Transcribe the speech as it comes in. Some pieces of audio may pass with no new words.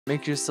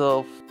Make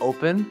yourself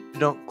open.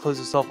 Don't close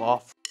yourself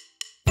off.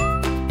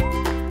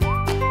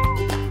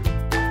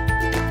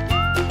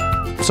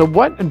 So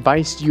what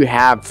advice do you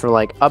have for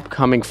like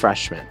upcoming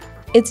freshmen?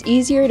 It's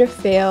easier to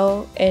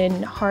fail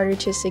and harder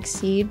to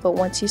succeed, but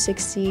once you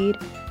succeed,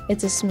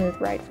 it's a smooth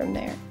ride from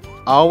there.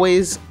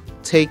 Always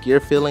take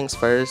your feelings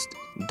first.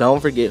 Don't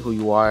forget who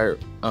you are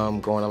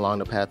going along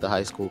the path of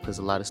high school, because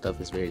a lot of stuff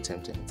is very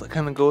tempting. So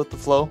kind of go with the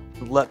flow.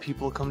 Let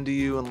people come to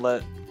you and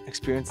let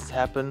experiences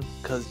happen,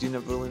 because you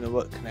never really know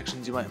what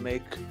connections you might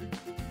make.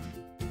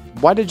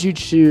 Why did you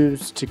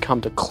choose to come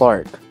to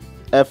Clark?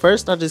 At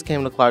first, I just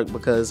came to Clark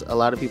because a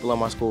lot of people at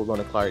my school were going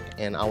to Clark,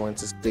 and I wanted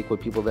to stick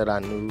with people that I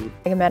knew.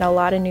 I met a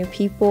lot of new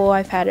people.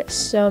 I've had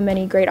so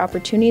many great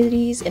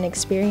opportunities and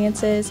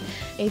experiences.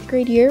 8th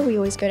grade year, we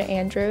always go to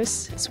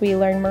Andros. So we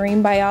learned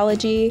marine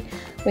biology.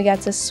 We got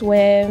to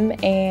swim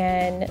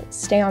and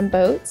stay on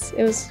boats.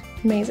 It was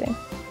amazing.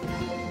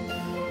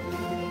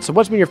 So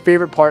what's been your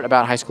favorite part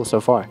about high school so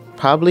far?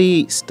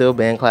 Probably still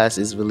band class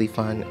is really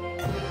fun.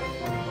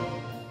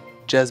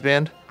 Jazz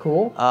band.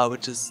 Cool.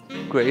 Which is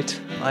great.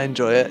 I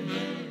enjoy it.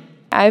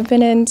 I've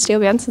been in steel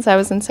band since I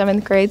was in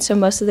 7th grade, so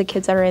most of the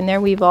kids that are in there,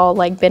 we've all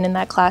been in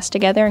that class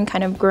together and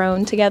kind of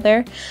grown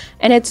together.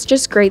 And it's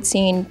just great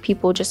seeing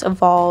people just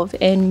evolve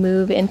and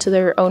move into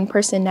their own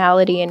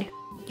personality, and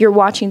you're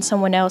watching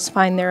someone else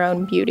find their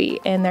own beauty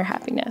and their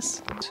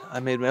happiness. I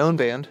made my own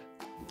band.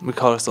 We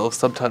call ourselves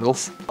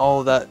Subtitles. All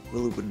of that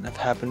really wouldn't have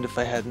happened if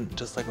I hadn't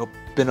just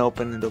been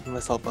open and opened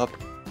myself up.